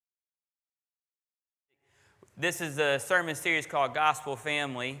This is a sermon series called Gospel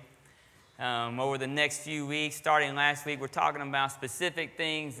Family. Over the next few weeks, starting last week, we're talking about specific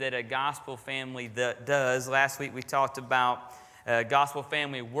things that a gospel family does. Last week we talked about gospel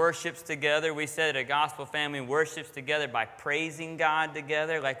family worships together. We said that a gospel family worships together by praising God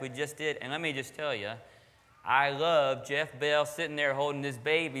together like we just did. And let me just tell you, I love Jeff Bell sitting there holding this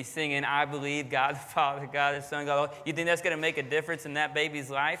baby singing, I believe God the Father, God the Son, God the Holy. You think that's going to make a difference in that baby's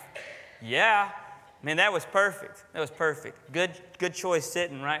life? Yeah. Man, that was perfect. That was perfect. Good choice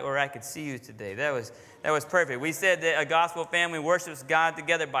sitting right where I could see you today. That was perfect. We said that a gospel family worships God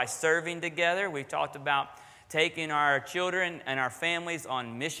together by serving together. We talked about taking our children and our families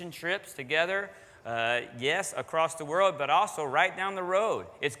on mission trips together. Yes, across the world, but also right down the road.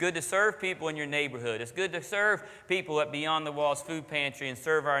 It's good to serve people in your neighborhood. It's good to serve people at Beyond the Walls Food Pantry and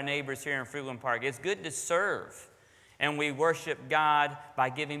serve our neighbors here in Fruitland Park. It's good to serve. And we worship God by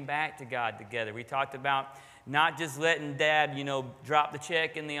giving back to God together. We talked about not just letting Dad, drop the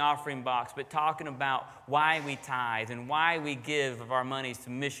check in the offering box, but talking about why we tithe and why we give of our monies to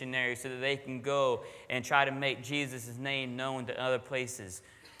missionaries so that they can go and try to make Jesus' name known to other places.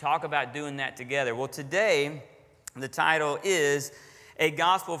 Talk about doing that together. Well, today, the title is A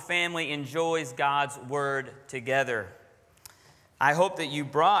Gospel Family Enjoys God's Word Together. I hope that you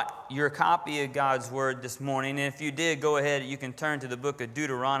brought your copy of God's Word this morning. And if you did, go ahead. You can turn to the book of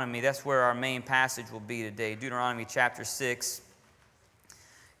Deuteronomy. That's where our main passage will be today, Deuteronomy chapter 6.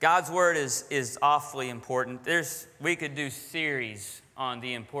 God's Word is awfully important. We could do series on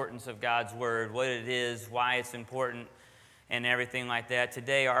the importance of God's Word, what it is, why it's important, and everything like that.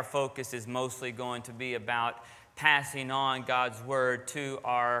 Today, our focus is mostly going to be about passing on God's Word to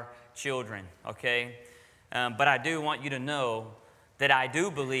our children, okay? But I do want you to know that I do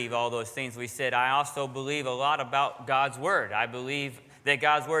believe all those things we said. I also believe a lot about God's Word. I believe that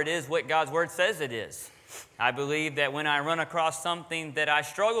God's Word is what God's Word says it is. I believe that when I run across something that I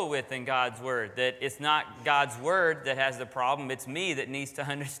struggle with in God's Word, that it's not God's Word that has the problem, it's me that needs to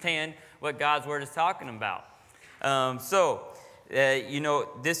understand what God's Word is talking about.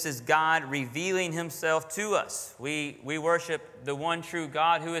 This is God revealing Himself to us. We worship the one true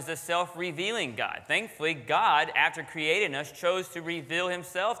God who is a self-revealing God. Thankfully, God, after creating us, chose to reveal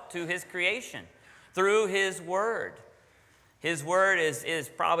Himself to His creation through His Word. His Word is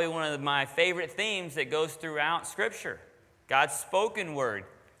probably one of my favorite themes that goes throughout Scripture. God's spoken Word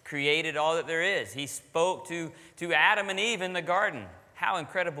created all that there is. He spoke to Adam and Eve in the garden. How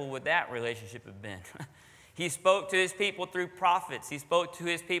incredible would that relationship have been? He spoke to His people through prophets. He spoke to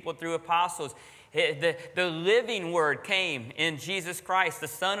His people through apostles. The living Word came in Jesus Christ, the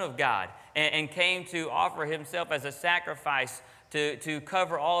Son of God, and came to offer Himself as a sacrifice to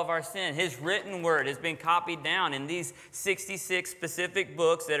cover all of our sin. His written Word has been copied down in these 66 specific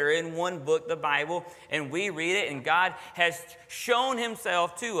books that are in one book, the Bible, and we read it, and God has shown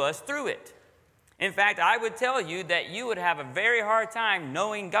Himself to us through it. In fact, I would tell you that you would have a very hard time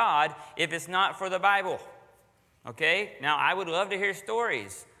knowing God if it's not for the Bible. Okay? Now, I would love to hear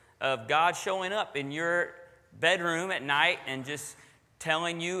stories of God showing up in your bedroom at night and just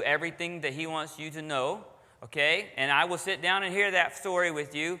telling you everything that He wants you to know. Okay? And I will sit down and hear that story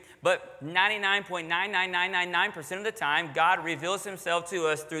with you. But 99.99999% of the time, God reveals Himself to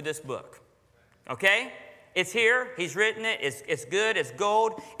us through this book. Okay? It's here. He's written it. It's good. It's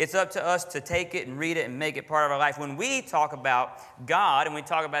gold. It's up to us to take it and read it and make it part of our life. When we talk about God and we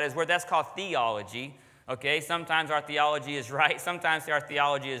talk about His Word, that's called theology. Okay, sometimes our theology is right. Sometimes our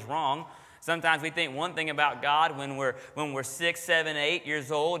theology is wrong. Sometimes we think one thing about God when we're 6, 7, 8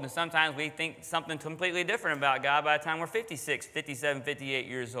 years old, and sometimes we think something completely different about God by the time we're 56, 57, 58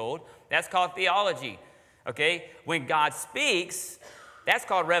 years old. That's called theology. Okay, when God speaks, that's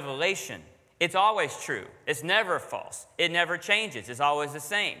called revelation. It's always true. It's never false. It never changes. It's always the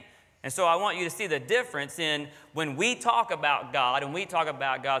same. And so I want you to see the difference in when we talk about God and we talk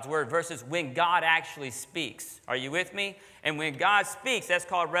about God's Word versus when God actually speaks. Are you with me? And when God speaks, that's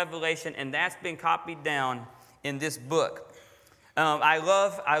called revelation, and that's been copied down in this book. I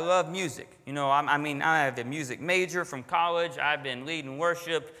love music. I have a music major from college. I've been leading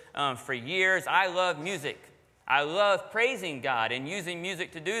worship for years. I love music. I love praising God and using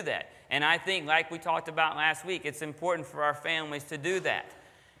music to do that. And I think, like we talked about last week, it's important for our families to do that.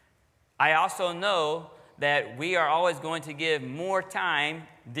 I also know that we are always going to give more time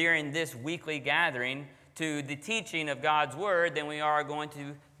during this weekly gathering to the teaching of God's Word than we are going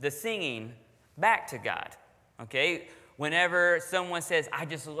to the singing back to God. Okay? Whenever someone says, I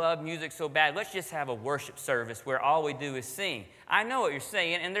just love music so bad, let's just have a worship service where all we do is sing. I know what you're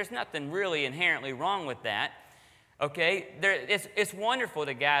saying, and there's nothing really inherently wrong with that. Okay, it's wonderful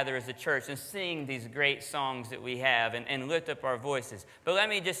to gather as a church and sing these great songs that we have and lift up our voices. But let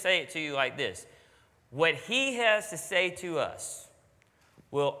me just say it to you like this. What he has to say to us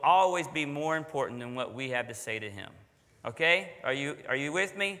will always be more important than what we have to say to him. Okay? Are you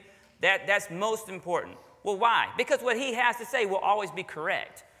with me? That's most important. Well, why? Because what he has to say will always be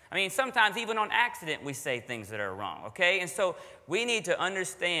correct. I mean, sometimes even on accident we say things that are wrong, okay? And so we need to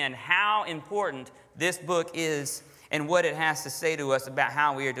understand how important this book is and what it has to say to us about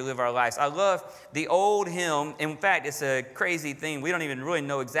how we are to live our lives. I love the old hymn. In fact, it's a crazy thing. We don't even really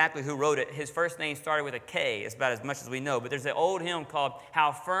know exactly who wrote it. His first name started with a K. It's about as much as we know. But there's an old hymn called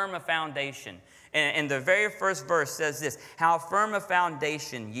How Firm a Foundation. And the very first verse says this: How firm a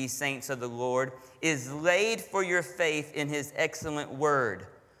foundation, ye saints of the Lord, is laid for your faith in his excellent word.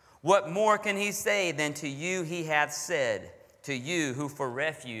 What more can he say than to you he hath said, to you who for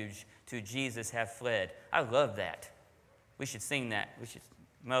refuge to Jesus have fled? I love that. We should sing that.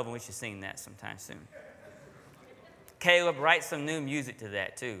 Melvin, we should sing that sometime soon. Caleb, write some new music to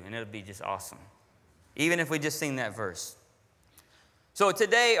that too, and it'll be just awesome. Even if we just sing that verse. So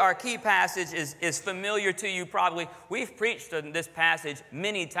today our key passage is familiar to you probably. We've preached on this passage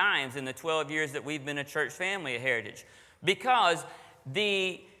many times in the 12 years that we've been a church family at Heritage, because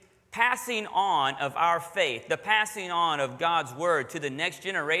the passing on of our faith, the passing on of God's word to the next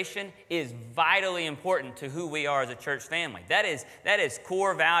generation is vitally important to who we are as a church family. That is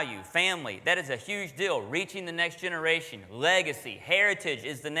core value, family. That is a huge deal. Reaching the next generation, legacy, heritage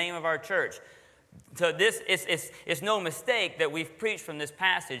is the name of our church. So this it's no mistake that we've preached from this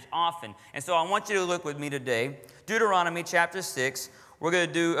passage often. And so I want you to look with me today. Deuteronomy chapter 6. We're going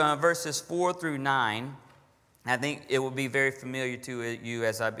to do verses 4 through 9. I think it will be very familiar to you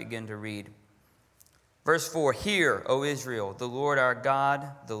as I begin to read. Verse 4, Hear, O Israel, the Lord our God,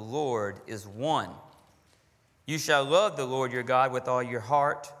 the Lord is one. You shall love the Lord your God with all your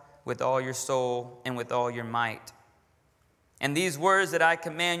heart, with all your soul, and with all your might. And these words that I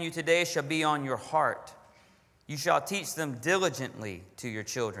command you today shall be on your heart. You shall teach them diligently to your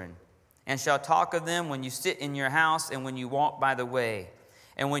children, and shall talk of them when you sit in your house and when you walk by the way,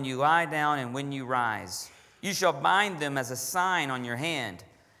 and when you lie down and when you rise. You shall bind them as a sign on your hand,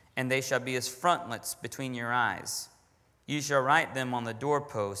 and they shall be as frontlets between your eyes. You shall write them on the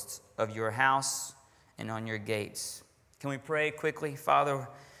doorposts of your house and on your gates. Can we pray quickly? Father,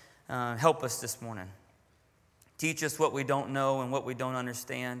 help us this morning. Teach us what we don't know and what we don't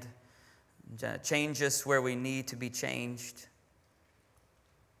understand. Change us where we need to be changed.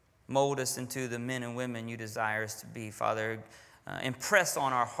 Mold us into the men and women you desire us to be. Father, impress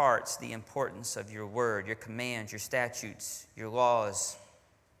on our hearts the importance of your word, your commands, your statutes, your laws,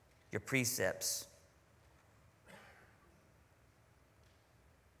 your precepts.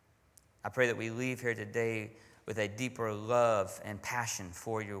 I pray that we leave here today with a deeper love and passion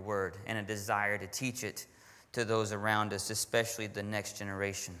for your word and a desire to teach it to those around us, especially the next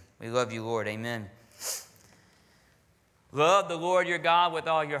generation. We love you, Lord. Amen. Love the Lord your God with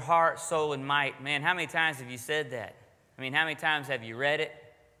all your heart, soul, and might. Man, how many times have you said that? I mean, how many times have you read it?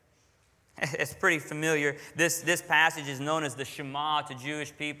 It's pretty familiar. This passage is known as the Shema to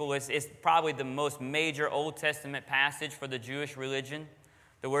Jewish people. It's probably the most major Old Testament passage for the Jewish religion.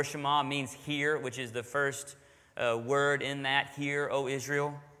 The word Shema means hear, which is the first word in that, hear, O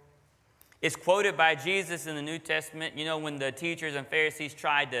Israel. It's quoted by Jesus in the New Testament. You know, when the teachers and Pharisees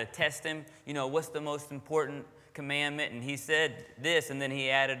tried to test him, you know, what's the most important commandment? And he said this, and then he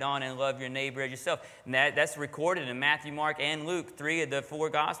added on, and love your neighbor as yourself. And that's recorded in Matthew, Mark, and Luke, 3 of the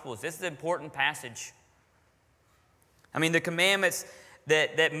 4 Gospels. This is an important passage. I mean, the commandments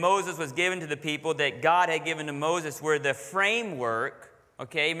that Moses was given to the people, that God had given to Moses, were the framework.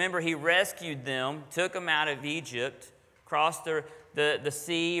 Okay, remember, he rescued them, took them out of Egypt, crossed the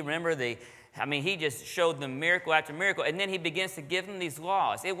sea. Remember, he just showed them miracle after miracle. And then he begins to give them these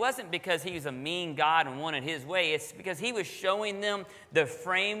laws. It wasn't because he was a mean God and wanted his way. It's because he was showing them the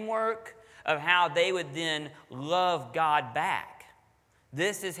framework of how they would then love God back.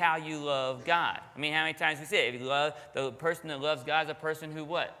 This is how you love God. I mean, how many times we say it? If you love, the person that loves God is a person who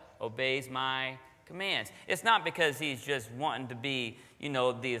what? Obeys my commands. It's not because he's just wanting to be, you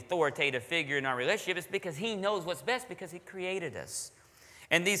know, the authoritative figure in our relationship. It's because he knows what's best, because he created us.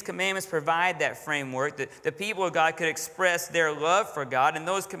 And these commandments provide that framework that the people of God could express their love for God, and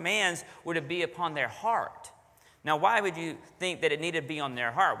those commands were to be upon their heart. Now, why would you think that it needed to be on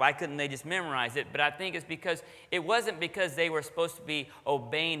their heart? Why couldn't they just memorize it? But I think it's because it wasn't because they were supposed to be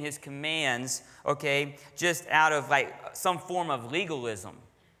obeying his commands, okay, just out of like some form of legalism.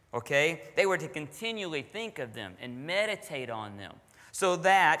 Okay? They were to continually think of them and meditate on them so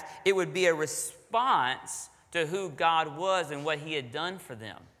that it would be a response to who God was and what he had done for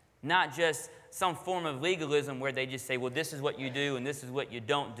them. Not just some form of legalism where they just say, well, this is what you do and this is what you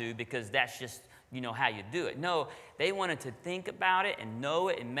don't do because that's just, how you do it. No, they wanted to think about it and know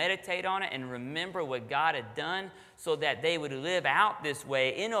it and meditate on it and remember what God had done so that they would live out this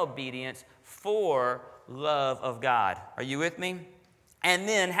way in obedience for love of God. Are you with me? And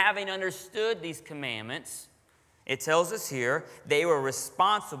then having understood these commandments, it tells us here, they were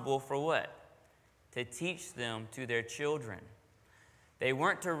responsible for what? To teach them to their children. They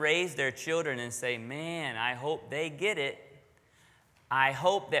weren't to raise their children and say, man, I hope they get it. I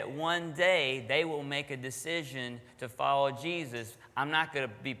hope that one day they will make a decision to follow Jesus. I'm not going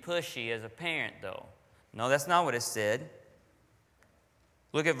to be pushy as a parent, though. No, that's not what it said.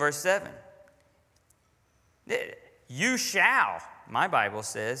 Look at verse 7. You shall, my Bible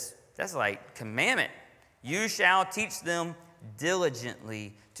says, that's like commandment. You shall teach them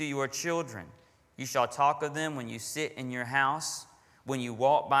diligently to your children. You shall talk of them when you sit in your house, when you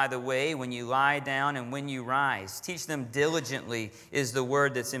walk by the way, when you lie down, and when you rise. Teach them diligently is the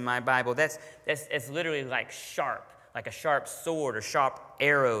word that's in my Bible. That's literally like a sharp sword or sharp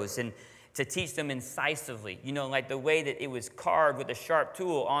arrows, and to teach them incisively. Like the way that it was carved with a sharp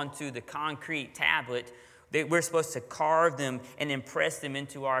tool onto the concrete tablet. We're supposed to carve them and impress them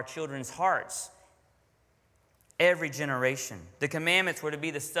into our children's hearts. Every generation. The commandments were to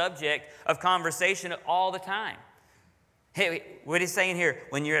be the subject of conversation all the time. Hey, what he's saying here,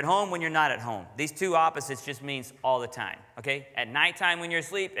 when you're at home, when you're not at home. These two opposites just means all the time, okay? At nighttime when you're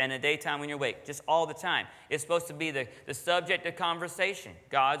asleep and at daytime when you're awake, just all the time. It's supposed to be the subject of conversation,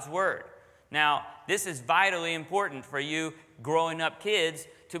 God's word. Now, this is vitally important for you growing up kids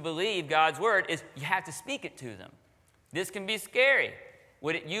to believe God's word is you have to speak it to them. This can be scary.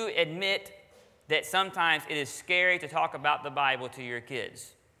 Would you admit that sometimes it is scary to talk about the Bible to your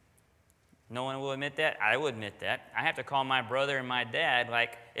kids? No one will admit that? I will admit that. I have to call my brother and my dad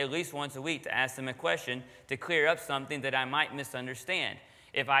like at least once a week to ask them a question to clear up something that I might misunderstand.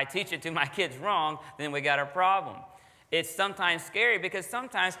 If I teach it to my kids wrong, then we got a problem. It's sometimes scary because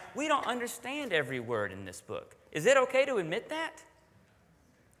sometimes we don't understand every word in this book. Is it okay to admit that?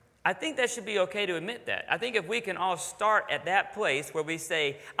 I think that should be okay to admit that. I think if we can all start at that place where we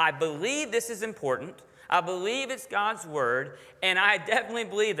say, I believe this is important, I believe it's God's word, and I definitely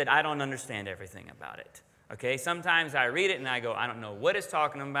believe that I don't understand everything about it. Okay, sometimes I read it and I go, I don't know what it's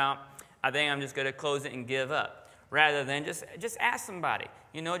talking about. I think I'm just going to close it and give up. Rather than just ask somebody.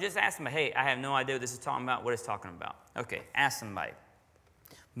 Just ask somebody, hey, I have no idea what this is talking about, what it's talking about. Okay, ask somebody.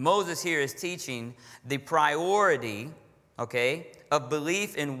 Moses here is teaching the priority, of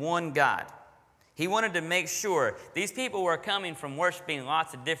belief in one God. He wanted to make sure these people were coming from worshiping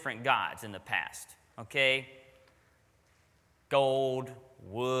lots of different gods in the past. Okay? Gold,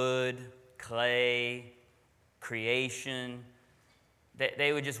 wood, clay, creation.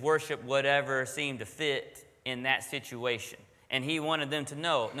 They would just worship whatever seemed to fit in that situation. And he wanted them to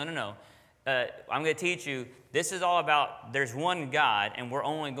know, no. I'm going to teach you, this is all about there's one God and we're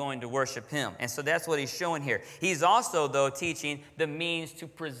only going to worship him. And so that's what he's showing here. He's also, though, teaching the means to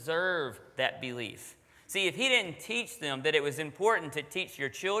preserve that belief. See, if he didn't teach them that it was important to teach your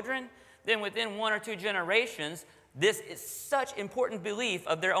children, then within 1 or 2 generations, this is such important belief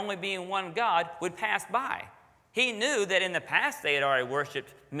of there only being one God would pass by. He knew that in the past they had already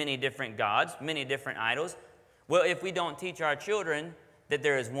worshipped many different gods, many different idols. Well, if we don't teach our children that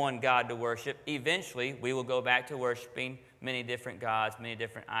there is one God to worship, eventually we will go back to worshiping many different gods, many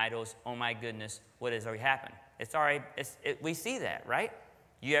different idols. Oh my goodness, what has already happened? We see that, right?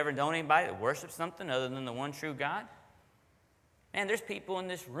 You ever known anybody that worships something other than the one true God? Man, there's people in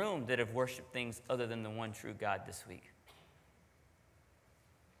this room that have worshiped things other than the one true God this week.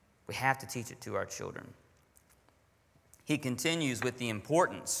 We have to teach it to our children. He continues with the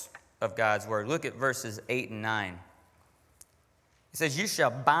importance of God's word. Look at verses 8 and 9. He says, you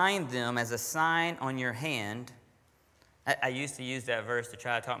shall bind them as a sign on your hand. I used to use that verse to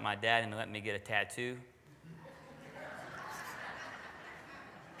try to talk my dad into letting me get a tattoo.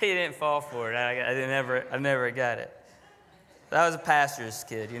 He didn't fall for it. I never got it. I was a pastor's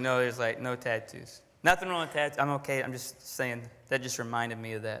kid. There's like no tattoos. Nothing wrong with tattoos. I'm okay. I'm just saying that just reminded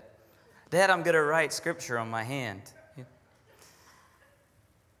me of that. Dad, I'm going to write scripture on my hand.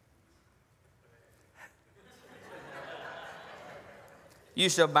 You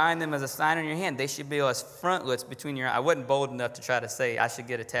shall bind them as a sign on your hand. They should be as frontlets between your eyes. I wasn't bold enough to try to say I should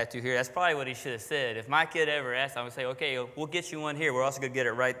get a tattoo here. That's probably what he should have said. If my kid ever asked, I would say, okay, we'll get you one here. We're also going to get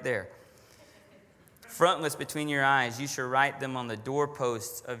it right there. Frontlets between your eyes. You shall write them on the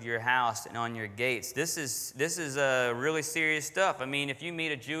doorposts of your house and on your gates. This is really serious stuff. I mean, if you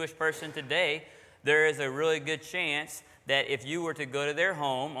meet a Jewish person today, there is a really good chance that if you were to go to their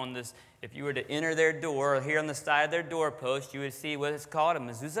home if you were to enter their door, or here on the side of their doorpost, you would see what it's called, a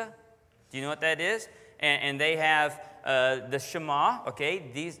mezuzah. Do you know what that is? And they have the Shema,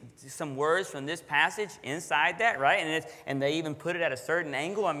 okay? Some words from this passage inside that, right? And they even put it at a certain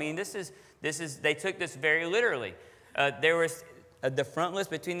angle. I mean, they took this very literally. There was the frontlets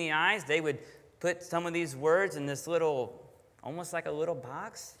between the eyes. They would put some of these words in this little, almost like a little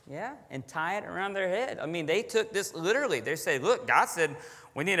box, yeah, and tie it around their head. I mean, they took this literally. They said, look, God said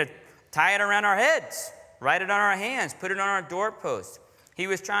we need to tie it around our heads, write it on our hands, put it on our doorposts. He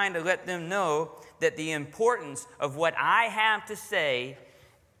was trying to let them know that the importance of what I have to say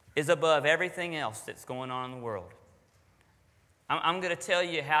is above everything else that's going on in the world. I'm going to tell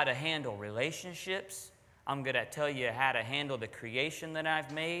you how to handle relationships. I'm going to tell you how to handle the creation that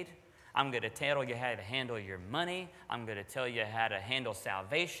I've made. I'm going to tell you how to handle your money. I'm going to tell you how to handle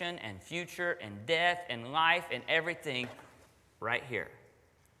salvation and future and death and life and everything right here.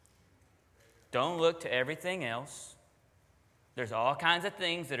 Don't look to everything else. There's all kinds of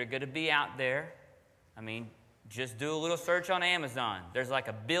things that are going to be out there. I mean, just do a little search on Amazon. There's like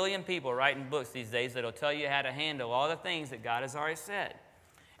 1 billion people writing books these days that'll tell you how to handle all the things that God has already said.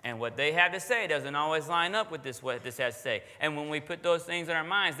 And what they have to say doesn't always line up with what this has to say. And when we put those things in our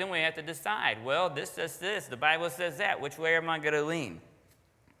minds, then we have to decide, well, this says this, the Bible says that. Which way am I going to lean?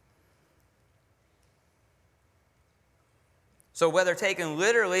 So whether taken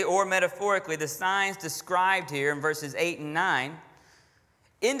literally or metaphorically, the signs described here in verses 8 and 9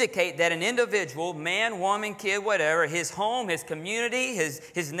 indicate that an individual, man, woman, kid, whatever, his home, his community,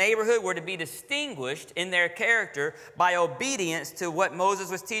 his neighborhood were to be distinguished in their character by obedience to what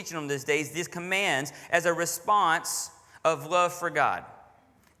Moses was teaching them these days, these commands, as a response of love for God.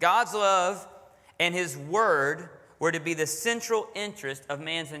 God's love and his word were to be the central interest of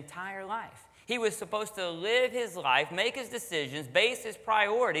man's entire life. He was supposed to live his life, make his decisions, base his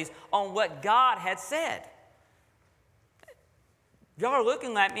priorities on what God had said. Y'all are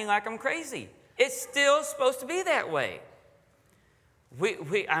looking at me like I'm crazy. It's still supposed to be that way.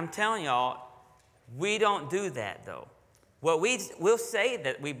 I'm telling y'all, we don't do that though. We'll say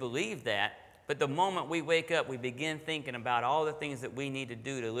that we believe that, but the moment we wake up, we begin thinking about all the things that we need to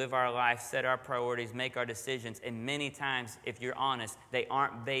do to live our life, set our priorities, make our decisions, and many times, if you're honest, they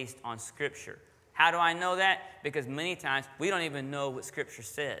aren't based on Scripture. How do I know that? Because many times we don't even know what Scripture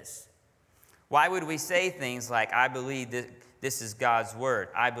says. Why would we say things like, I believe that this is God's word.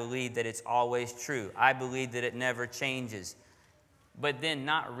 I believe that it's always true. I believe that it never changes. But then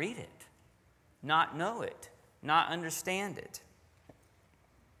not read it, not know it, not understand it.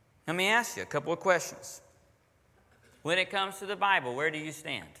 Let me ask you a couple of questions. When it comes to the Bible, where do you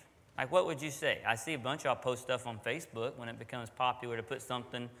stand? Like, what would you say? I see a bunch of y'all post stuff on Facebook when it becomes popular to put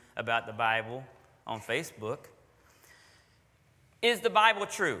something about the Bible on Facebook. Is the Bible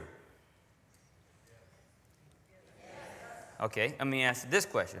true? Okay, let me ask this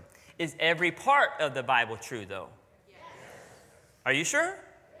question. Is every part of the Bible true, though? Yes. Are you sure?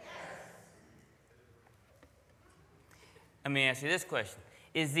 Yes. Let me ask you this question.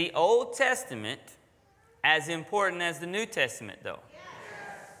 Is the Old Testament as important as the New Testament, though? Yes.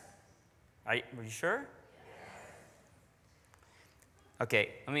 Are you sure? Yes.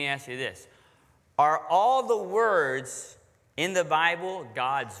 Okay, let me ask you this. Are all the words in the Bible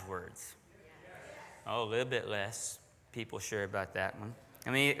God's words? Yes. Oh, a little bit less. People sure about that one.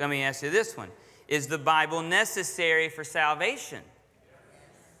 Let me ask you this one. Is the Bible necessary for salvation? Yes.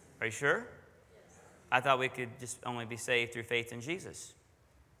 Are you sure? Yes. I thought we could just only be saved through faith in Jesus.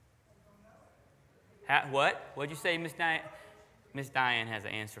 What? What'd you say, Miss Diane? Miss Diane has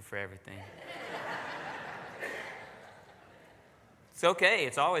an answer for everything. It's okay.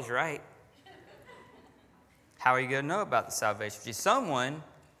 It's always right. How are you going to know about the salvation? See, someone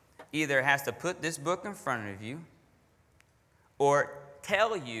either has to put this book in front of you or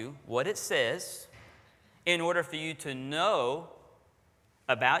tell you what it says in order for you to know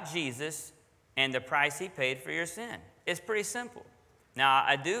about Jesus and the price he paid for your sin. It's pretty simple. Now,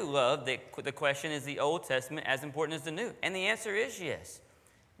 I do love that the question, is the Old Testament as important as the New? And the answer is yes.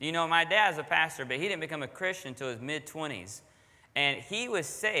 You know, my dad's a pastor, but he didn't become a Christian until his mid-20s. And he was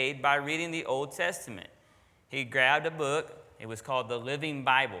saved by reading the Old Testament. He grabbed a book. It was called the Living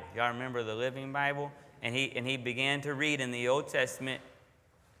Bible. Y'all remember the Living Bible? And he began to read in the Old Testament.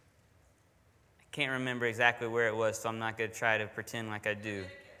 I can't remember exactly where it was, so I'm not going to try to pretend like I do.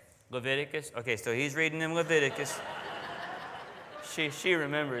 Leviticus? Okay, so he's reading in Leviticus. She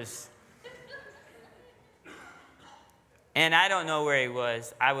remembers. And I don't know where he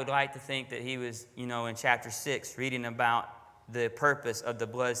was. I would like to think that he was, in chapter 6, reading about the purpose of the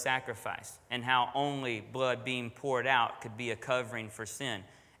blood sacrifice and how only blood being poured out could be a covering for sin.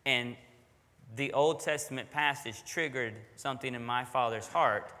 And the Old Testament passage triggered something in my father's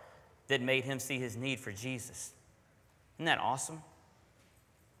heart that made him see his need for Jesus. Isn't that awesome?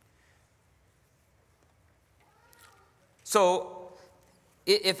 So,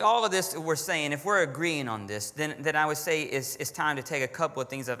 if all of this we're saying, if we're agreeing on this, then I would say it's time to take a couple of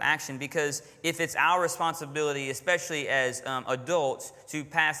things of action, because if it's our responsibility, especially as adults, to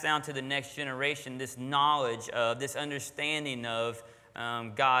pass down to the next generation this knowledge of, this understanding of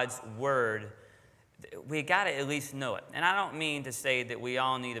God's Word, we got to at least know it. And I don't mean to say that we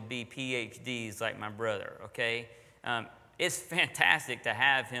all need to be PhDs like my brother, okay? It's fantastic to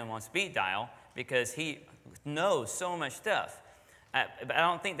have him on speed dial because he knows so much stuff. But I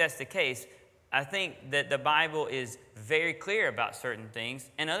don't think that's the case. I think that the Bible is very clear about certain things,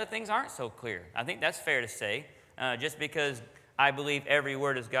 and other things aren't so clear. I think that's fair to say. Just because I believe every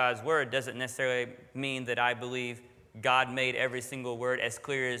word is God's word doesn't necessarily mean that I believe God made every single word as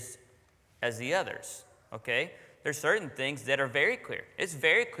clear as the others, okay? There's certain things that are very clear. It's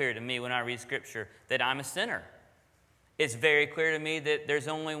very clear to me when I read Scripture that I'm a sinner. It's very clear to me that there's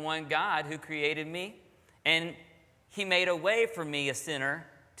only one God who created me, and He made a way for me, a sinner,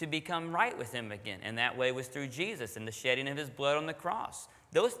 to become right with Him again. And that way was through Jesus and the shedding of His blood on the cross.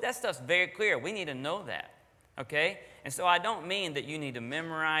 That stuff's very clear. We need to know that, okay? And so I don't mean that you need to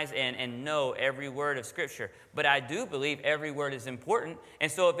memorize and know every word of Scripture. But I do believe every word is important.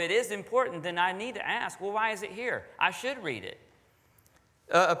 And so if it is important, then I need to ask, well, why is it here? I should read it.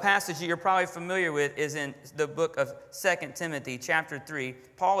 A passage that you're probably familiar with is in the book of 2 Timothy chapter 3.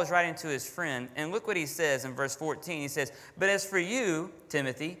 Paul is writing to his friend, and look what he says in verse 14. He says, "But as for you,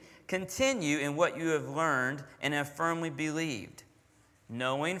 Timothy, continue in what you have learned and have firmly believed,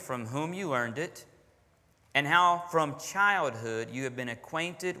 knowing from whom you learned it, and how from childhood you have been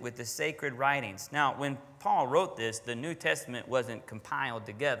acquainted with the sacred writings." Now, when Paul wrote this, the New Testament wasn't compiled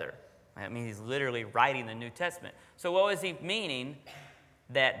together. I mean, he's literally writing the New Testament. So what was he meaning?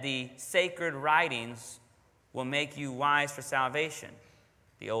 That the sacred writings will make you wise for salvation.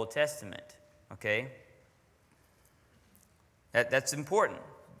 The Old Testament, okay? That's important,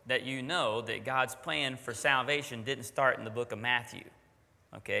 that you know that God's plan for salvation didn't start in the book of Matthew,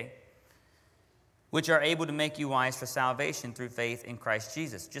 okay? Which are able to make you wise for salvation through faith in Christ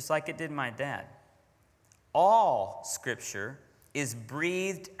Jesus, just like it did my dad. All Scripture is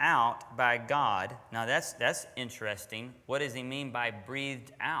breathed out by God. Now that's interesting. What does he mean by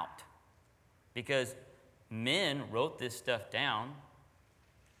breathed out? Because men wrote this stuff down,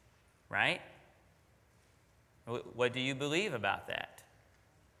 right? What do you believe about that?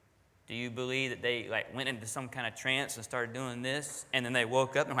 Do you believe that they went into some kind of trance and started doing this, and then they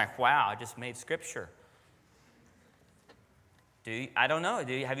woke up and like, wow, I just made Scripture? I don't know.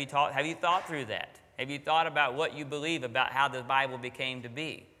 Have you thought through that? Have you thought about what you believe about how the Bible became to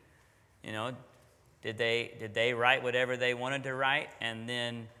be? You know, did they write whatever they wanted to write, and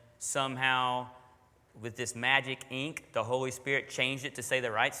then somehow with this magic ink, the Holy Spirit changed it to say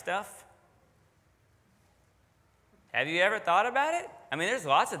the right stuff? Have you ever thought about it? I mean, there's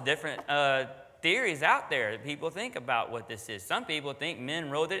lots of different theories out there that people think about what this is. Some people think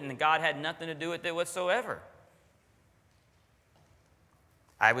men wrote it and God had nothing to do with it whatsoever.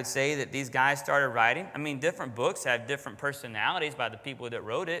 I would say that these guys started writing. I mean, different books have different personalities by the people that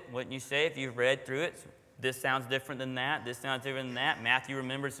wrote it. Wouldn't you say, if you've read through it, this sounds different than that, this sounds different than that. Matthew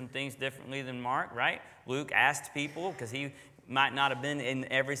remembered some things differently than Mark, right? Luke asked people because he might not have been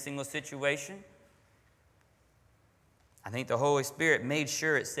in every single situation. I think the Holy Spirit made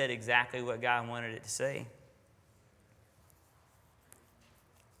sure it said exactly what God wanted it to say.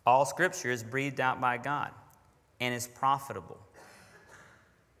 All Scripture is breathed out by God and is profitable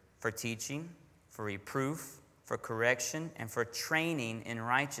for teaching, for reproof, for correction, and for training in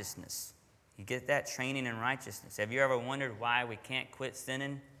righteousness. You get that? Training in righteousness. Have you ever wondered why we can't quit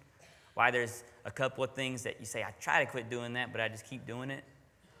sinning? Why there's a couple of things that you say, I try to quit doing that, but I just keep doing it?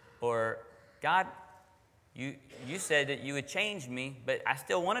 Or, God, you said that you would change me, but I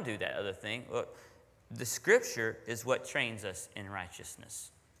still want to do that other thing. Well, the Scripture is what trains us in righteousness.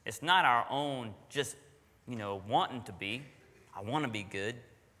 It's not our own just, wanting to be. I want to be good.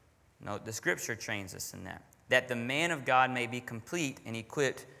 No, the Scripture trains us in that. That the man of God may be complete and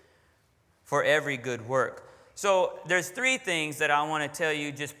equipped for every good work. So there's three things that I want to tell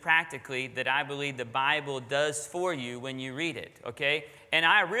you just practically that I believe the Bible does for you when you read it, okay? And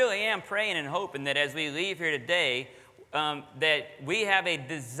I really am praying and hoping that as we leave here today, that we have a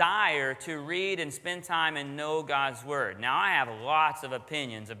desire to read and spend time and know God's Word. Now, I have lots of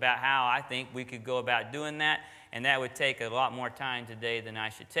opinions about how I think we could go about doing that. and that would take a lot more time today than I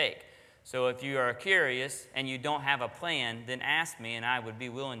should take. So if you are curious and you don't have a plan, then ask me and I would be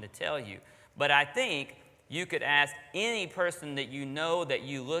willing to tell you. But I think you could ask any person that you know that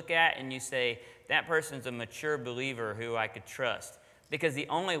you look at and you say, that person's a mature believer who I could trust. Because the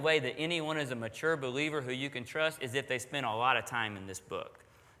only way that anyone is a mature believer who you can trust is if they spend a lot of time in this book.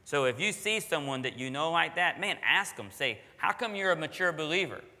 So if you see someone that you know like that, man, ask them. Say, how come you're a mature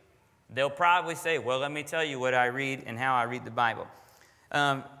believer? They'll probably say, well, let me tell you what I read and how I read the Bible.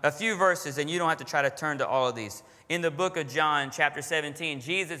 A few verses, and you don't have to try to turn to all of these. In the book of John, chapter 17,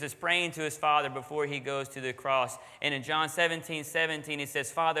 Jesus is praying to his Father before he goes to the cross. And in John 17:17, he says,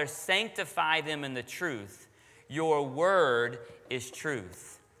 Father, sanctify them in the truth. Your word is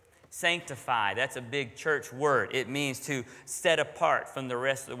truth. Sanctify, that's a big church word. It means to set apart from the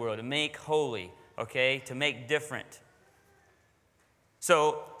rest of the world, to make holy, okay, to make different.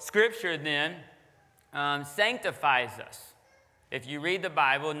 So Scripture then sanctifies us. If you read the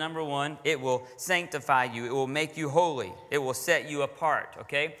Bible, number one, it will sanctify you. It will make you holy. It will set you apart,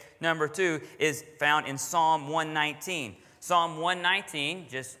 okay? Number two is found in Psalm 119. Psalm 119,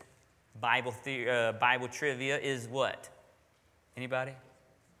 just Bible trivia, is what? Anybody?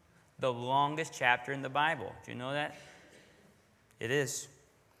 The longest chapter in the Bible. Do you know that? It is.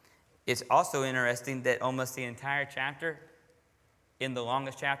 It's also interesting that almost the entire chapter in the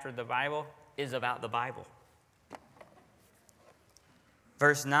longest chapter of the Bible is about the Bible.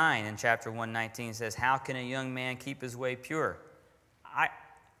 Verse 9 in chapter 119 says, how can a young man keep his way pure?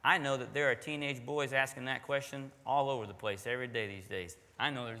 I know that there are teenage boys asking that question all over the place every day these days. I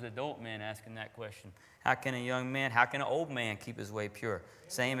know there's adult men asking that question. How can a young man, how can an old man keep his way pure?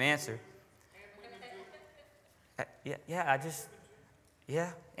 Same answer.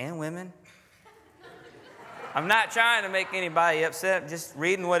 And women. I'm not trying to make anybody upset, just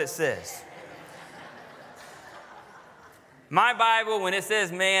reading what it says. My Bible, when it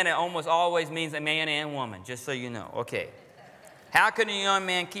says man, it almost always means a man and woman, just so you know. Okay. How can a young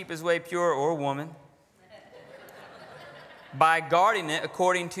man keep his way pure, or woman? By guarding it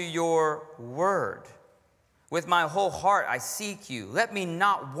according to your word. With my whole heart I seek you. Let me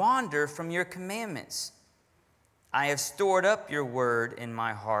not wander from your commandments. I have stored up your word in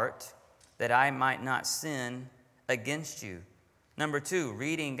my heart that I might not sin against you. Number two,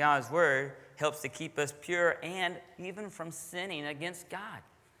 reading God's word helps to keep us pure and even from sinning against God.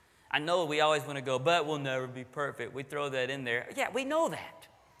 I know we always want to go, but we'll never be perfect. We throw that in there. Yeah, we know that.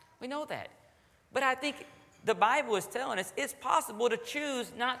 We know that. But I think the Bible is telling us it's possible to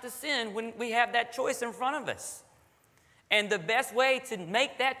choose not to sin when we have that choice in front of us. And the best way to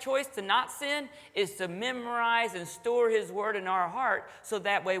make that choice to not sin is to memorize and store His Word in our heart, so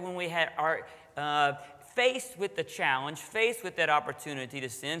that way when we are faced with the challenge, faced with that opportunity to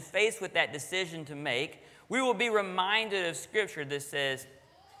sin, faced with that decision to make, we will be reminded of Scripture that says,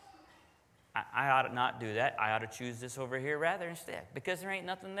 I ought to not do that. I ought to choose this over here rather instead, because there ain't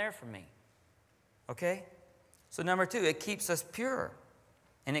nothing there for me. Okay? So number two, it keeps us pure.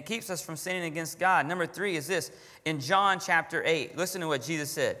 And it keeps us from sinning against God. Number three is this. In John chapter 8, listen to what Jesus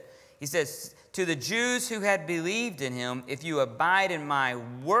said. He says, to the Jews who had believed in Him, if you abide in my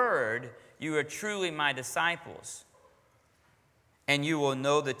word, you are truly my disciples. And you will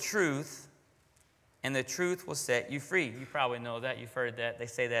know the truth, and the truth will set you free. You probably know that. You've heard that. They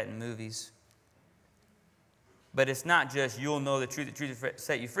say that in movies. But it's not just you'll know the truth will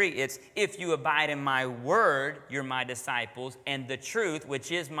set you free. It's if you abide in my word, you're my disciples, and the truth,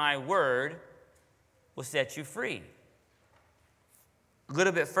 which is my word, will set you free. A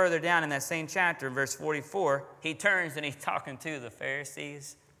little bit further down in that same chapter, verse 44, he turns and he's talking to the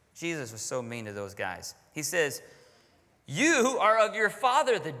Pharisees. Jesus was so mean to those guys. He says, you are of your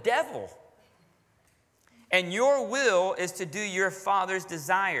father, the devil, and your will is to do your father's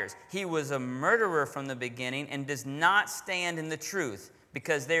desires. He was a murderer from the beginning and does not stand in the truth,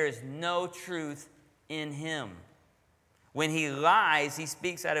 because there is no truth in him. When he lies, he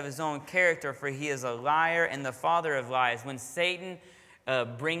speaks out of his own character, for he is a liar and the father of lies. When Satan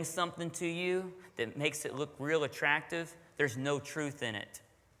brings something to you that makes it look real attractive, there's no truth in it.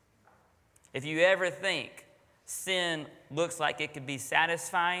 If you ever think sin looks like it could be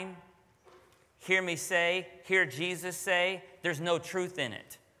satisfying, hear Jesus say, there's no truth in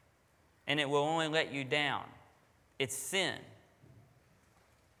it. And it will only let you down. It's sin.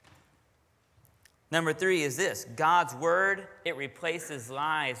 Number three is this. God's word, it replaces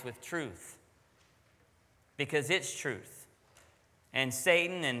lies with truth. Because it's truth. And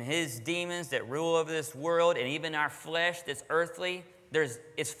Satan and his demons that rule over this world, and even our flesh that's earthly,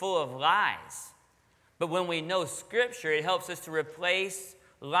 it's full of lies. But when we know Scripture, it helps us to replace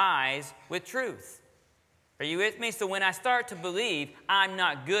lies with truth. Are you with me? So when I start to believe I'm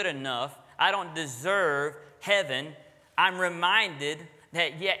not good enough, I don't deserve heaven, I'm reminded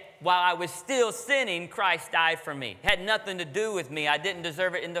that yet while I was still sinning, Christ died for me. It had nothing to do with me. I didn't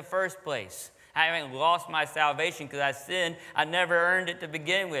deserve it in the first place. I haven't lost my salvation because I sinned. I never earned it to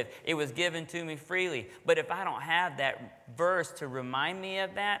begin with. It was given to me freely. But if I don't have that verse to remind me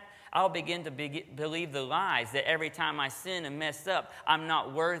of that, I'll begin to believe the lies that every time I sin and mess up, I'm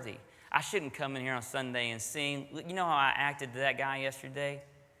not worthy. I shouldn't come in here on Sunday and sing. You know how I acted to that guy yesterday?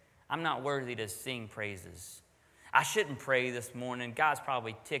 I'm not worthy to sing praises. I shouldn't pray this morning. God's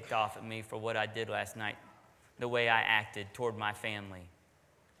probably ticked off at me for what I did last night, the way I acted toward my family.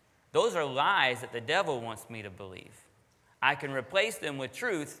 Those are lies that the devil wants me to believe. I can replace them with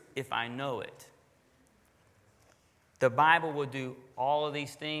truth if I know it. The Bible will do all of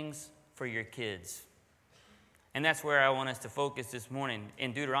these things for your kids. And that's where I want us to focus this morning.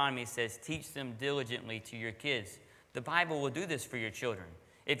 In Deuteronomy, it says, teach them diligently to your kids. The Bible will do this for your children.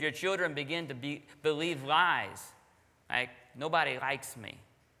 If your children begin to believe lies, like, nobody likes me,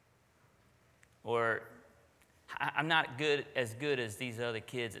 or I'm not as good as these other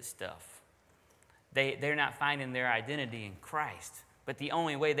kids at stuff. They're not finding their identity in Christ. But the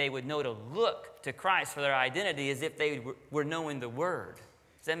only way they would know to look to Christ for their identity is if they were knowing the Word.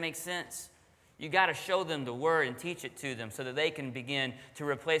 Does that make sense? You got to show them the Word and teach it to them so that they can begin to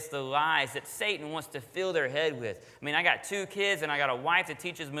replace the lies that Satan wants to fill their head with. I mean, I got 2 kids and I got a wife that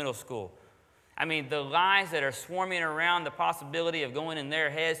teaches middle school. I mean, the lies that are swarming around the possibility of going in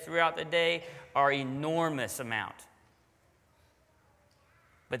their heads throughout the day are enormous amount.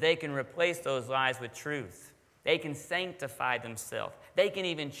 But they can replace those lies with truth. They can sanctify themselves. They can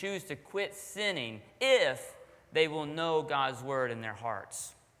even choose to quit sinning if they will know God's Word in their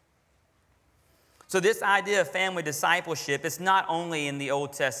hearts. So this idea of family discipleship is not only in the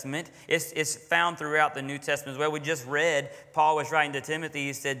Old Testament, it's found throughout the New Testament as well. We just read, Paul was writing to Timothy,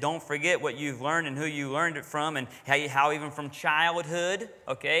 he said, don't forget what you've learned and who you learned it from, and how even from childhood,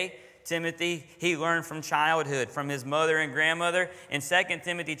 okay? Timothy, he learned from childhood, from his mother and grandmother. In 2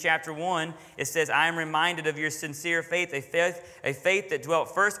 Timothy chapter 1, it says, I am reminded of your sincere faith, a faith that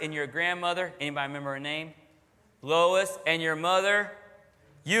dwelt first in your grandmother. Anybody remember her name? Lois, and your mother,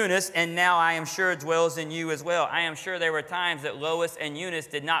 Eunice, and now I am sure dwells in you as well. I am sure there were times that Lois and Eunice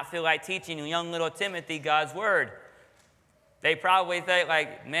did not feel like teaching young little Timothy God's Word. They probably think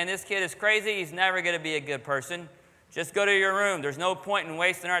like, man, this kid is crazy. He's never going to be a good person. Just go to your room. There's no point in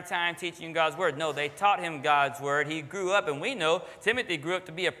wasting our time teaching God's Word. No, they taught him God's Word. He grew up, and we know Timothy grew up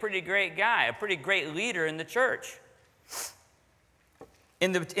to be a pretty great guy, a pretty great leader in the church.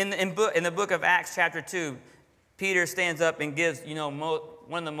 In the book of Acts chapter 2, Peter stands up and gives,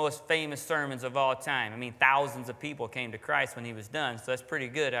 one of the most famous sermons of all time. I mean, thousands of people came to Christ when he was done, so that's pretty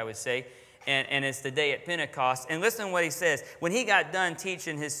good, I would say. And it's the day at Pentecost. And listen to what he says. When he got done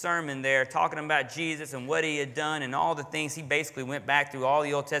teaching his sermon there, talking about Jesus and what he had done and all the things, he basically went back through all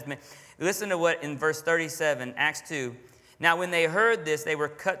the Old Testament. Listen to what in verse 37, Acts 2. Now, when they heard this, they were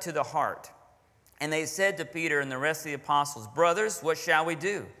cut to the heart. And they said to Peter and the rest of the apostles, brothers, what shall we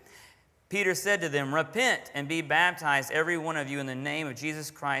do? Peter said to them, repent and be baptized, every one of you, in the name of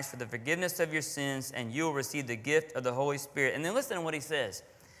Jesus Christ for the forgiveness of your sins, and you will receive the gift of the Holy Spirit. And then listen to what he says.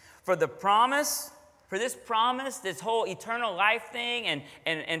 For this promise, this whole eternal life thing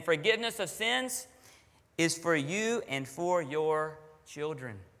and forgiveness of sins is for you and for your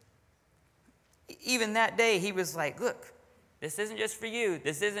children. Even that day, he was like, look, this isn't just for you.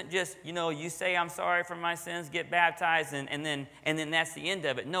 This isn't just, you say I'm sorry for my sins, get baptized, and then that's the end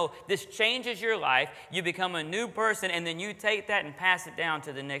of it. No, this changes your life. You become a new person, and then you take that and pass it down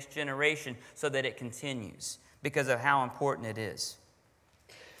to the next generation so that it continues because of how important it is.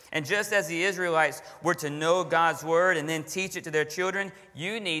 And just as the Israelites were to know God's Word and then teach it to their children,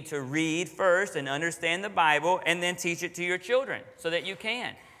 you need to read first and understand the Bible and then teach it to your children so that you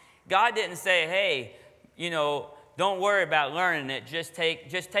can. God didn't say, hey, don't worry about learning it. Just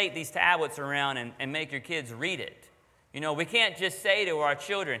take these tablets around and make your kids read it. We can't just say to our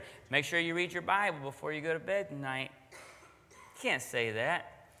children, make sure you read your Bible before you go to bed tonight. You can't say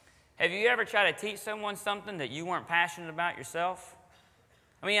that. Have you ever tried to teach someone something that you weren't passionate about yourself?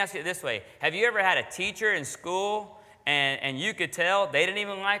 Let me ask you it this way. Have you ever had a teacher in school and you could tell they didn't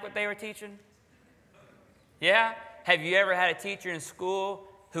even like what they were teaching? Yeah? Have you ever had a teacher in school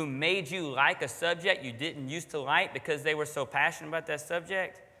who made you like a subject you didn't used to like because they were so passionate about that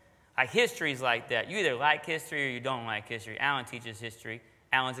subject? Like history's like that. You either like history or you don't like history. Alan teaches history.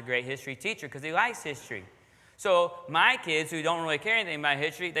 Alan's a great history teacher because he likes history. So my kids who don't really care anything about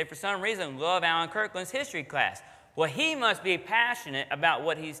history, they for some reason love Alan Kirkland's history class. Well, he must be passionate about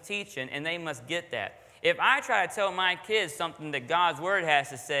what he's teaching, and they must get that. If I try to tell my kids something that God's Word has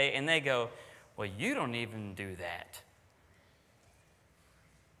to say, and they go, well, you don't even do that.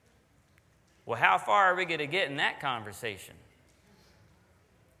 Well, how far are we going to get in that conversation?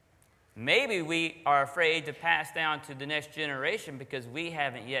 Maybe we are afraid to pass down to the next generation because we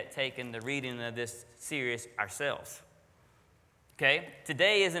haven't yet taken the reading of this serious ourselves. Okay?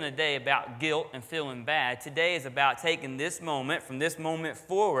 Today isn't a day about guilt and feeling bad. Today is about taking this moment, from this moment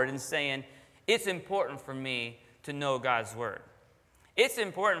forward, and saying, it's important for me to know God's Word. It's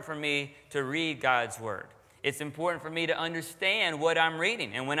important for me to read God's Word. It's important for me to understand what I'm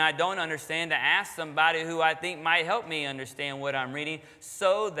reading. And when I don't understand, to ask somebody who I think might help me understand what I'm reading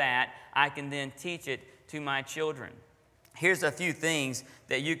so that I can then teach it to my children. Here's a few things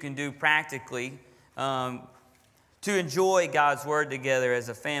that you can do practically to enjoy God's Word together as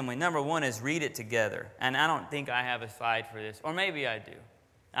a family. Number one is read it together. And I don't think I have a slide for this. Or maybe I do.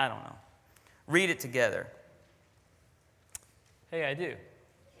 I don't know. Read it together. Hey, I do.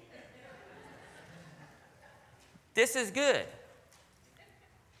 This is good.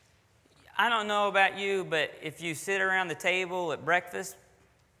 I don't know about you, but if you sit around the table at breakfast,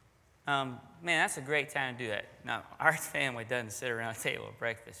 man, that's a great time to do that. Now, our family doesn't sit around the table at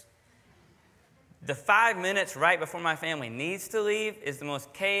breakfast. The 5 minutes right before my family needs to leave is the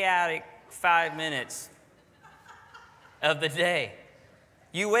most chaotic 5 minutes of the day.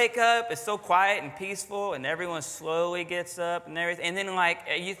 You wake up, it's so quiet and peaceful, and everyone slowly gets up and everything. And then,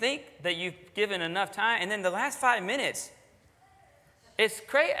 you think that you've given enough time, and then the last 5 minutes, it's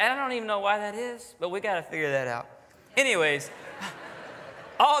crazy. I don't even know why that is, but we got to figure that out. Anyways,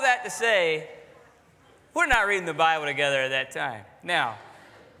 all that to say, we're not reading the Bible together at that time. Now,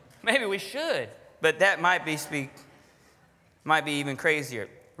 maybe we should, but that might be even crazier.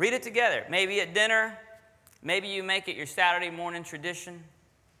 Read it together. Maybe at dinner. Maybe you make it your Saturday morning tradition.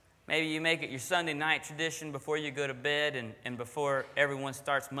 Maybe you make it your Sunday night tradition before you go to bed and before everyone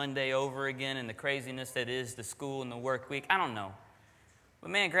starts Monday over again and the craziness that is the school and the work week. I don't know.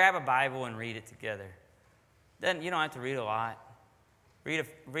 But man, grab a Bible and read it together. Then you don't have to read a lot. Read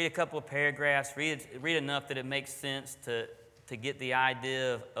a couple of paragraphs. Read enough that it makes sense to get the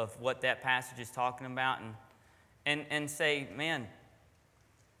idea of what that passage is talking about and say, man,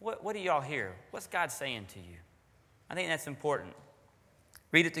 what do y'all hear? What's God saying to you? I think that's important.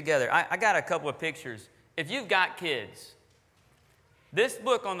 Read it together. I got a couple of pictures. If you've got kids, this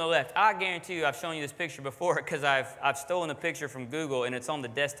book on the left, I guarantee you I've shown you this picture before because I've stolen a picture from Google and it's on the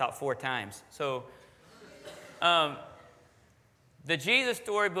desktop 4 times. So, the Jesus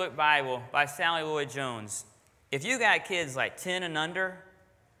Storybook Bible by Sally Lloyd Jones. If you got kids like 10 and under,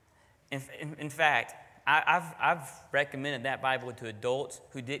 in fact, I've recommended that Bible to adults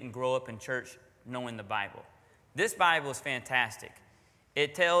who didn't grow up in church knowing the Bible. This Bible is fantastic.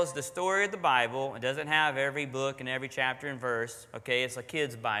 It tells the story of the Bible. It doesn't have every book and every chapter and verse. Okay, it's a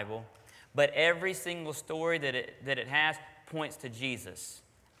kid's Bible. But every single story that it has points to Jesus.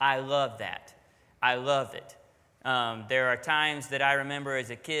 I love that. I love it. There are times that I remember as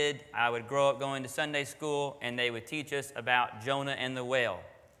a kid, I would grow up going to Sunday school, and they would teach us about Jonah and the whale.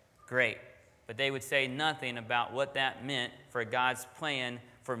 Great. But they would say nothing about what that meant for God's plan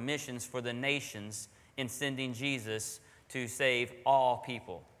for missions for the nations in sending Jesus to save all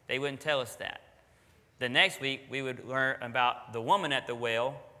people. They wouldn't tell us that. The next week, we would learn about the woman at the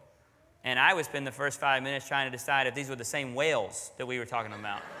well, and I would spend the first 5 minutes trying to decide if these were the same whales that we were talking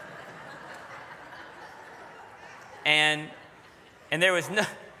about. And there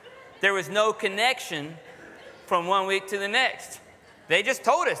was no connection from one week to the next. They just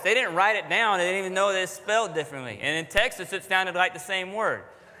told us. They didn't write it down. They didn't even know that it's spelled differently. And in Texas, it sounded like the same word.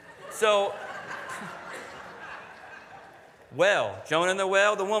 So, well, Jonah and the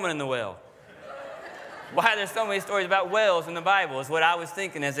whale, the woman in the well. Why there's so many stories about whales in the Bible is what I was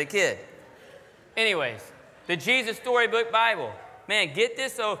thinking as a kid. Anyways, the Jesus Storybook Bible. Man, get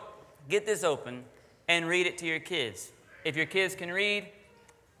this open and read it to your kids. If your kids can read,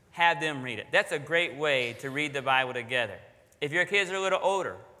 have them read it. That's a great way to read the Bible together. If your kids are a little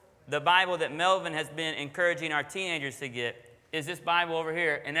older, the Bible that Melvin has been encouraging our teenagers to get is this Bible over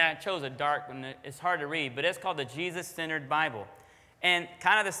here, and I chose a dark one. It's hard to read, but it's called the Jesus-Centered Bible. And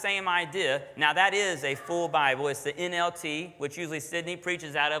kind of the same idea. Now, that is a full Bible. It's the NLT, which usually Sydney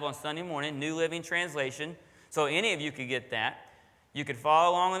preaches out of on Sunday morning, New Living Translation. So any of you could get that. You could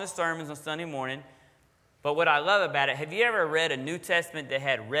follow along in the sermons on Sunday morning. But what I love about it, have you ever read a New Testament that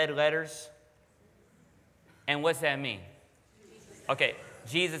had red letters? And what's that mean? Okay,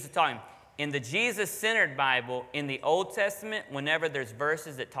 Jesus is talking. In the Jesus-centered Bible, in the Old Testament, whenever there's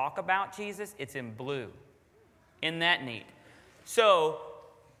verses that talk about Jesus, it's in blue. Isn't that neat? So,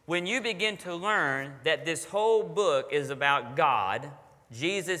 when you begin to learn that this whole book is about God,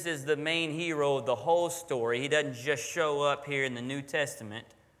 Jesus is the main hero of the whole story. He doesn't just show up here in the New Testament.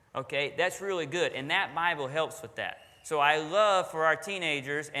 Okay, that's really good. And that Bible helps with that. So I love for our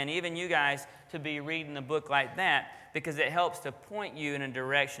teenagers and even you guys to be reading a book like that because it helps to point you in a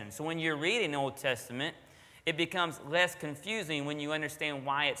direction. So when you're reading the Old Testament, it becomes less confusing when you understand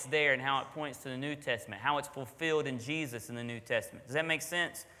why it's there and how it points to the New Testament, how it's fulfilled in Jesus in the New Testament. Does that make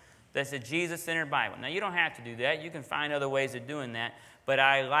sense? That's a Jesus-centered Bible. Now, you don't have to do that. You can find other ways of doing that, but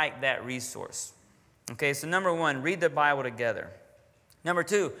I like that resource. Okay, so number 1, read the Bible together. Number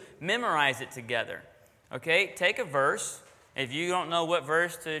 2, memorize it together. Okay, take a verse. If you don't know what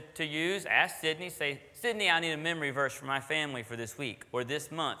verse to use, ask Sydney. Say, Sydney, I need a memory verse for my family for this week or this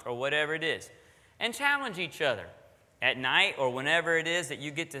month or whatever it is. And challenge each other. At night or whenever it is that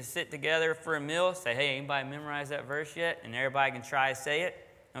you get to sit together for a meal, say, hey, anybody memorize that verse yet? And everybody can try to say it.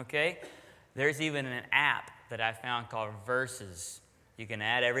 Okay? There's even an app that I found called Verses. You can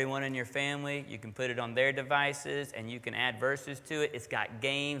add everyone in your family. You can put it on their devices, and you can add verses to it. It's got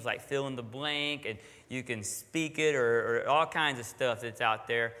games like fill in the blank, and you can speak it or all kinds of stuff that's out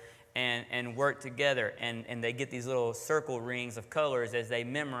there and work together. And they get these little circle rings of colors as they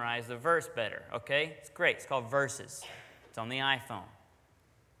memorize the verse better. Okay? It's great. It's called Verses. It's on the iPhone.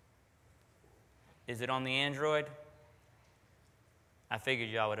 Is it on the Android? I figured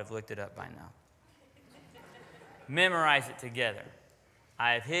y'all would have looked it up by now. Memorize it together.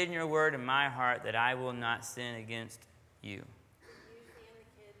 I have hidden your word in my heart that I will not sin against you. Usually and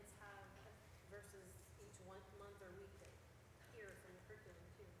the kids have verses each month or week that hear from the curriculum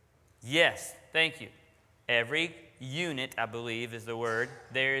too. Yes, thank you. Every unit, I believe is the word,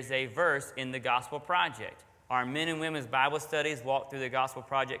 there is a verse in the Gospel Project. Our men and women's Bible studies walk through the Gospel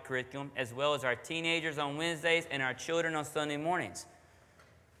Project curriculum, as well as our teenagers on Wednesdays and our children on Sunday mornings.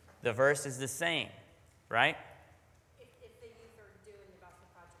 The verse is the same, right? If the youth are doing the Gospel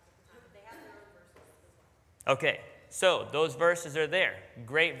Project at the time, they have their own verses as well. Okay, so those verses are there.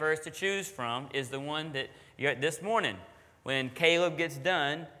 Great verse to choose from is the one that you're this morning when Caleb gets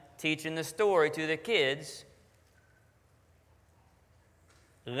done teaching the story to the kids.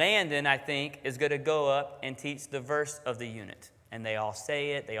 Landon, I think, is going to go up and teach the verse of the unit. And they all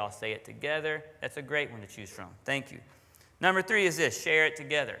say it together. That's a great one to choose from. Thank you. Number 3 is this, share it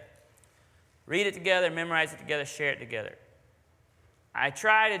together. Read it together, memorize it together, share it together. I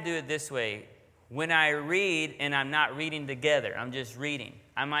try to do it this way. When I read and I'm not reading together, I'm just reading,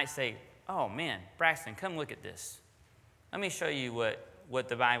 I might say, oh man, Braxton, come look at this. Let me show you what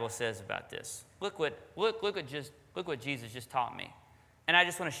the Bible says about this. Look what Jesus just taught me. And I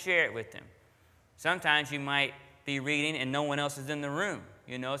just want to share it with them. Sometimes you might be reading and no one else is in the room.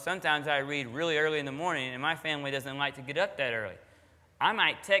 You know, sometimes I read really early in the morning and my family doesn't like to get up that early. I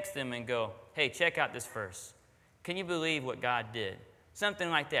might text them and go, hey, check out this verse. Can you believe what God did? Something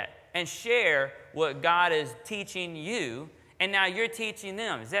like that. And share what God is teaching you, and now you're teaching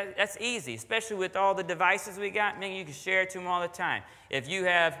them. That's easy, especially with all the devices we got. Man, you can share it to them all the time. If you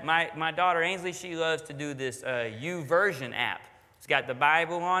have, my daughter Ainsley, she loves to do this YouVersion app. It's got the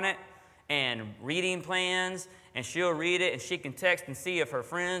Bible on it and reading plans, and she'll read it, and she can text and see if her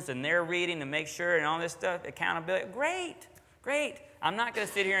friends and they're reading to make sure and all this stuff, accountability. Great. I'm not going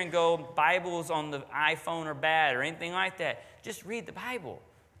to sit here and go, Bibles on the iPhone are bad or anything like that. Just read the Bible.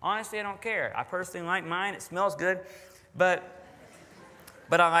 Honestly, I don't care. I personally like mine. It smells good, but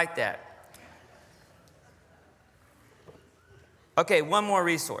I like that. Okay, one more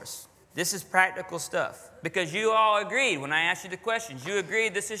resource. This is practical stuff because you all agreed when I asked you the questions. You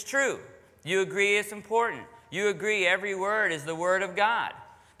agreed this is true. You agree it's important. You agree every word is the Word of God.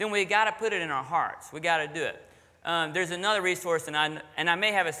 Then we got to put it in our hearts. We got to do it. There's another resource, and I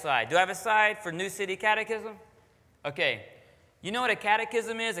may have a slide. Do I have a slide for New City Catechism? Okay. You know what a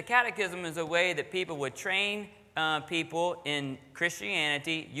catechism is? A catechism is a way that people would train people in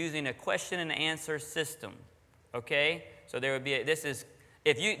Christianity using a question and answer system. Okay? So there would be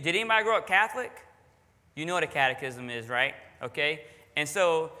did anybody grow up Catholic? You know what a catechism is, right? Okay? And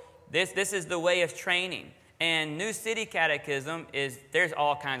so this is the way of training. And New City Catechism there's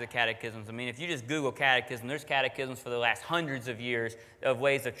all kinds of catechisms. I mean, if you just Google catechism, there's catechisms for the last hundreds of years of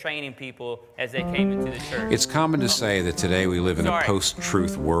ways of training people as they came into the church. It's common to say that today we live in a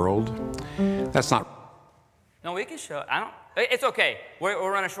post-truth world. That's not... No, we can show... It's okay.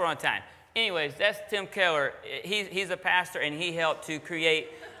 We're running short on time. Anyways, that's Tim Keller. He's a pastor, and he helped to create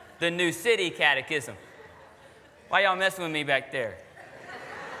the New City Catechism. Why y'all messing with me back there?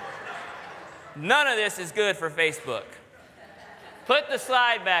 None of this is good for Facebook. Put the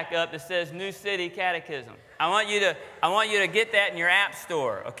slide back up that says New City Catechism. I want you to get that in your app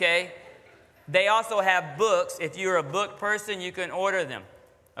store, okay? They also have books. If you're a book person, you can order them.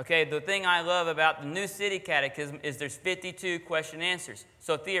 Okay, the thing I love about the New City Catechism is there's 52 question answers.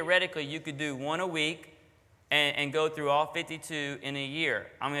 So theoretically, you could do one a week and go through all 52 in a year.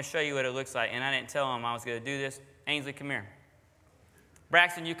 I'm going to show you what it looks like. And I didn't tell them I was going to do this. Ainsley, come here.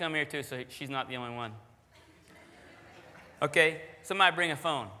 Braxton, you come here too, so she's not the only one. Okay, somebody bring a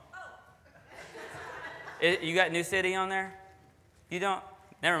phone. You got New City on there? You don't?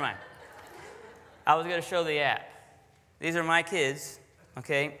 Never mind. I was going to show the app. These are my kids,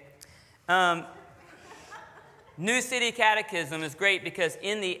 okay? New City Catechism is great because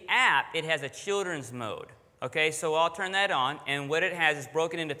in the app, it has a children's mode. Okay, so I'll turn that on, and what it has is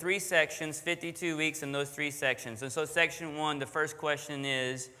broken into 3 sections, 52 weeks in those 3 sections. And so section 1, the first question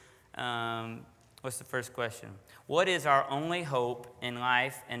is, what's the first question? What is our only hope in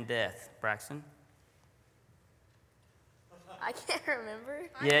life and death? Braxton? I can't remember.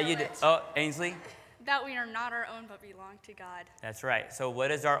 Yeah, you did. Oh, Ainsley? That we are not our own, but belong to God. That's right. So what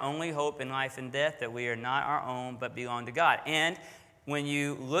is our only hope in life and death? That we are not our own, but belong to God. And when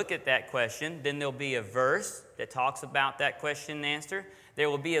you look at that question, then there'll be a verse that talks about that question and answer. There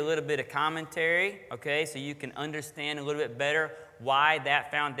will be a little bit of commentary, okay, so you can understand a little bit better why that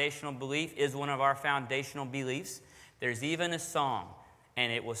foundational belief is one of our foundational beliefs. There's even a song,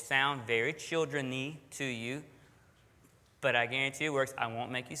 and it will sound very children-y to you, but I guarantee it works. I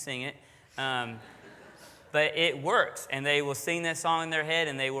won't make you sing it. But it works, and they will sing that song in their head,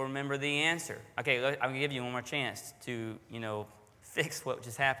 and they will remember the answer. Okay, I'm going to give you one more chance to, fix what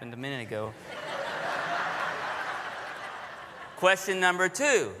just happened a minute ago. Question number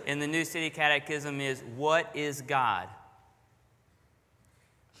 2 in the New City Catechism is, what is God?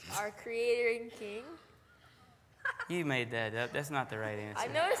 Our Creator and King. You made that up. That's not the right answer. I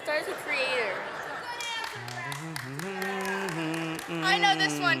know it starts with Creator. I know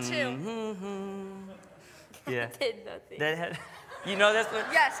this one too. Yeah. Did nothing. You know this one?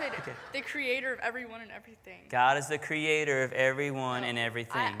 Yes, I do. Okay. The creator of everyone and everything. God is the creator of everyone and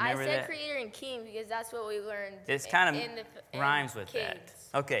everything. I Remember said that? Creator and King because that's what we learned. It's kind in of rhymes with Kings.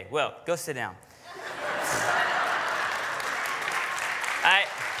 that. Okay, well, go sit down.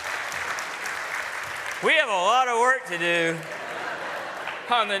 We have a lot of work to do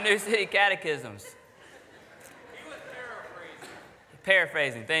on the New City Catechisms. He was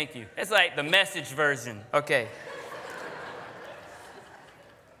paraphrasing, thank you. It's like the Message version. Okay.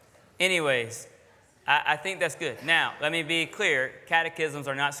 Anyways, I think that's good. Now, let me be clear. Catechisms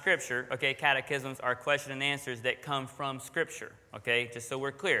are not Scripture, okay? Catechisms are question and answers that come from Scripture, okay? Just so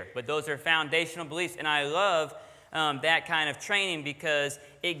we're clear. But those are foundational beliefs, and I love that kind of training because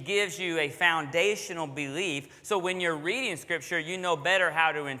it gives you a foundational belief. So when you're reading Scripture, you know better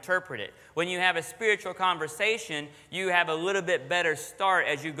how to interpret it. When you have a spiritual conversation, you have a little bit better start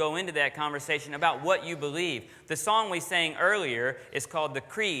as you go into that conversation about what you believe. The song we sang earlier is called The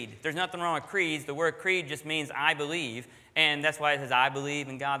Creed. There's nothing wrong with creeds. The word creed just means I believe. And that's why it says, I believe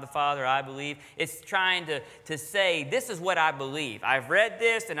in God the Father, I believe. It's trying to say, this is what I believe. I've read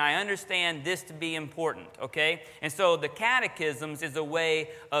this and I understand this to be important, okay? And so the catechisms is a way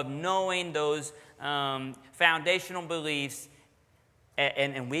of knowing those foundational beliefs,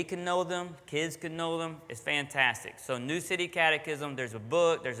 and we can know them, kids can know them. It's fantastic. So New City Catechism, there's a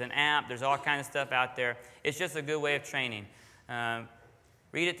book, there's an app, there's all kinds of stuff out there. It's just a good way of training.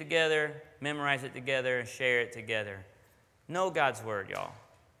 Read it together, memorize it together, and share it together. Know God's Word, y'all.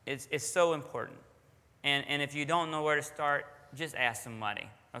 It's so important. And if you don't know where to start, just ask somebody,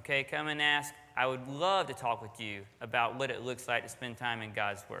 okay? Come and ask. I would love to talk with you about what it looks like to spend time in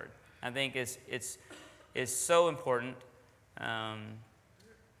God's Word. I think it's so important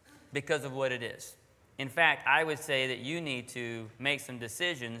because of what it is. In fact, I would say that you need to make some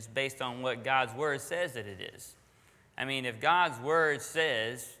decisions based on what God's Word says that it is. I mean, if God's Word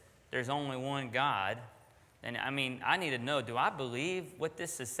says there's only one God, and I need to know, do I believe what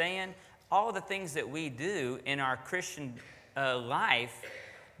this is saying? All the things that we do in our Christian life,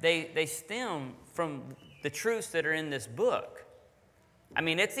 they stem from the truths that are in this book. I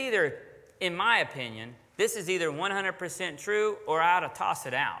mean, it's either, in my opinion, this is either 100% true or I ought to toss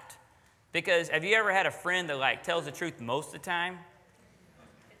it out. Because have you ever had a friend that tells the truth most of the time?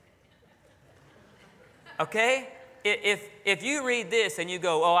 Okay? If you read this and you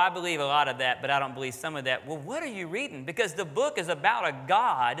go, oh, I believe a lot of that, but I don't believe some of that, well, what are you reading? Because the book is about a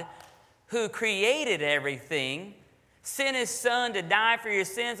God who created everything, sent His Son to die for your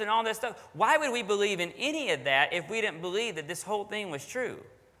sins and all that stuff. Why would we believe in any of that if we didn't believe that this whole thing was true?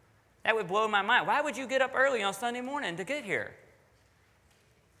 That would blow my mind. Why would you get up early on Sunday morning to get here?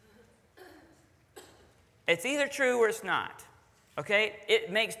 It's either true or it's not. Okay? It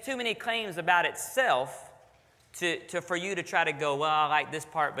makes too many claims about itself for you to try to go, well, I like this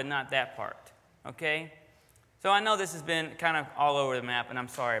part, but not that part. Okay? So I know this has been kind of all over the map, and I'm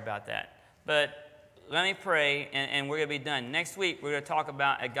sorry about that. But let me pray, and we're going to be done. Next week, we're going to talk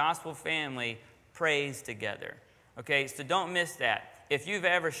about a gospel family prays together. Okay? So don't miss that. If you've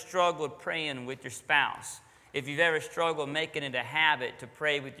ever struggled praying with your spouse, if you've ever struggled making it a habit to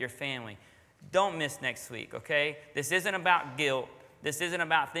pray with your family, don't miss next week, okay? This isn't about guilt. This isn't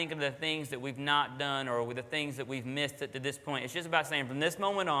about thinking of the things that we've not done or the things that we've missed to this point. It's just about saying from this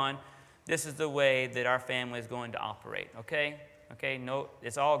moment on, this is the way that our family is going to operate, okay? Okay, no,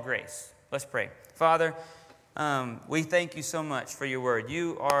 it's all grace. Let's pray. Father, we thank you so much for your word.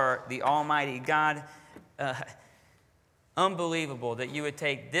 You are the Almighty God. Unbelievable that you would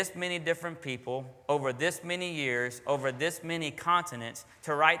take this many different people over this many years, over this many continents,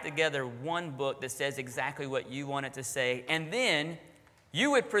 to write together one book that says exactly what you want it to say, and then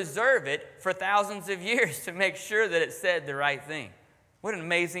you would preserve it for thousands of years to make sure that it said the right thing. What an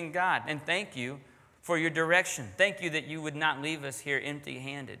amazing God. And thank you for your direction. Thank you that you would not leave us here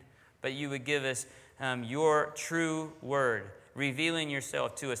empty-handed, but you would give us your true word, revealing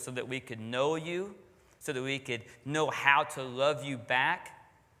yourself to us so that we could know you, so that we could know how to love you back.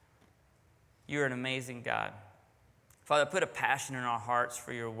 You're an amazing God. Father, put a passion in our hearts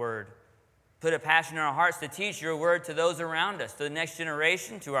for your word. Put a passion in our hearts to teach your word to those around us, to the next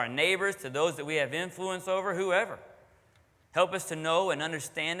generation, to our neighbors, to those that we have influence over, whoever. Help us to know and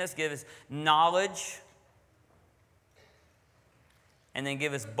understand us. Give us knowledge. And then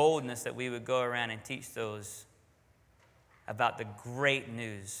give us boldness that we would go around and teach those about the great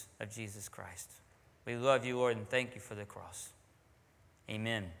news of Jesus Christ. We love you, Lord, and thank you for the cross.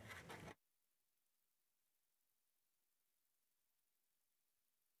 Amen.